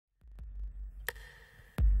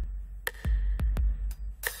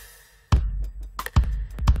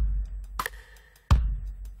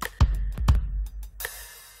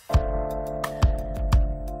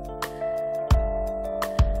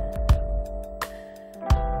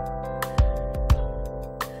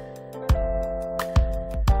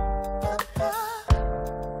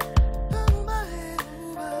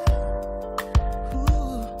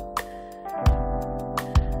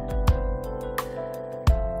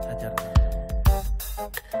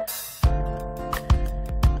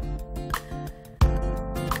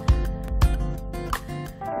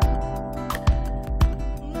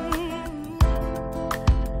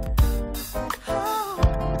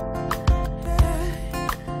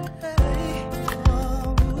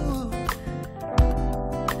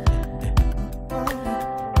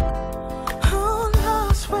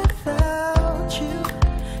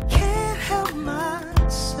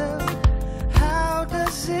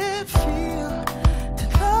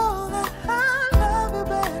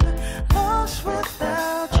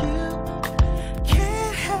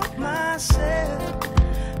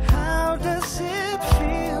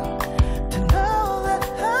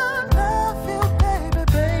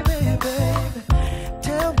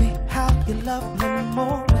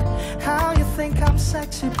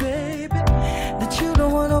say, baby, that you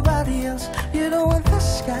don't want nobody else. You don't want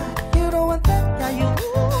this guy, you don't want that guy. You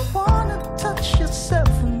wanna touch yourself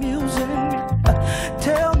amusing me.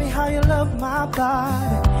 Tell me how you love my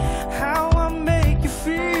body, how I make you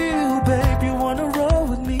feel, babe. You wanna roll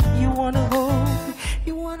with me, you wanna hold me,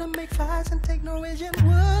 you wanna make fires and take Norwegian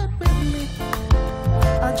wood with me.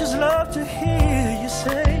 I just love to hear you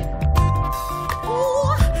say,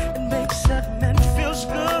 ooh, it makes that man feels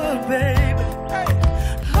good, baby. Hey.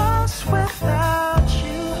 Lost without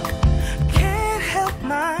you, can't help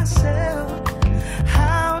myself.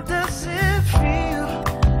 How does it feel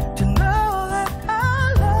to know that I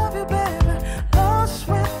love you, baby? Lost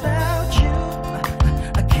without you,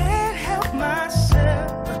 I can't help myself.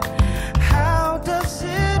 How does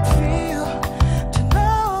it feel to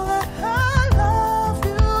know that I love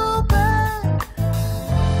you, babe?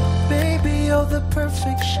 Baby, you're the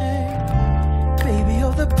perfect shape. Baby,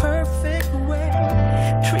 you're the perfect way.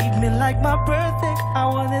 Treat me like my birthday, I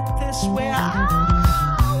want it this way. I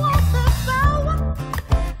want this hour.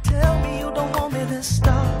 Tell me you don't want me to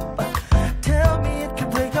stop. Tell me it could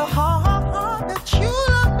break your heart that you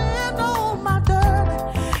love me and oh my darling.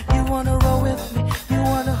 You wanna roll with me, you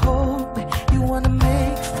wanna hold me, you wanna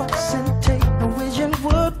make fuss and take Norwegian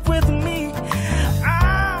wood with me. I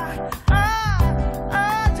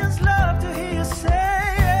just love to hear you say,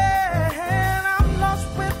 I'm lost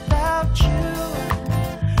without you.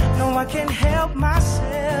 No, I can't help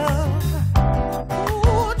myself.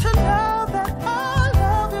 Ooh, to know that I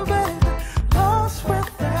love you, baby. Lost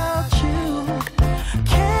without you,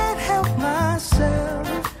 can't help myself.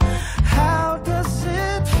 How does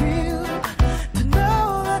it feel to know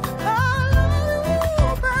that I love you,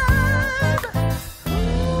 baby?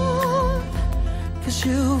 Ooh, 'cause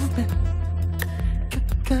you've been,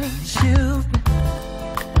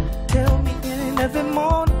 tell me in every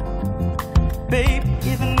morning, baby,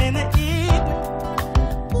 even in the evening.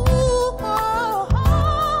 Ooh, oh,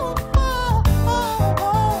 oh, oh, oh,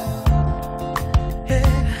 oh.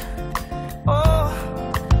 Yeah. Oh,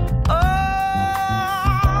 oh,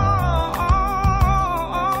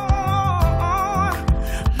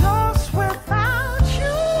 lost without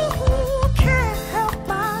you, can't help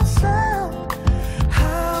myself.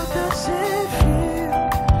 How does it feel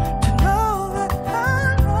to know that I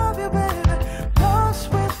love you, baby? Lost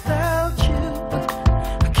without you,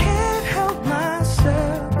 I can't help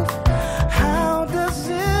myself. How does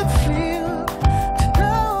it feel to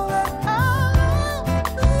know that I love you?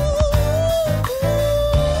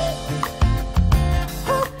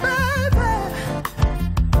 Oh, baby.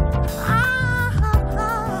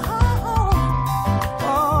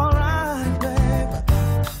 All right, baby.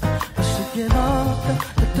 I should get on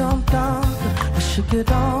the dum-dum. I should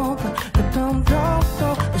get on the dum-dum.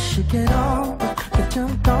 I should get on the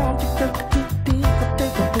dum-dum. Get a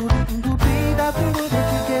booty, da booty.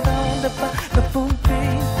 Get on the booty.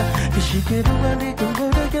 You should get on the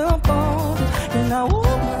booty, your bone. And now, ooh,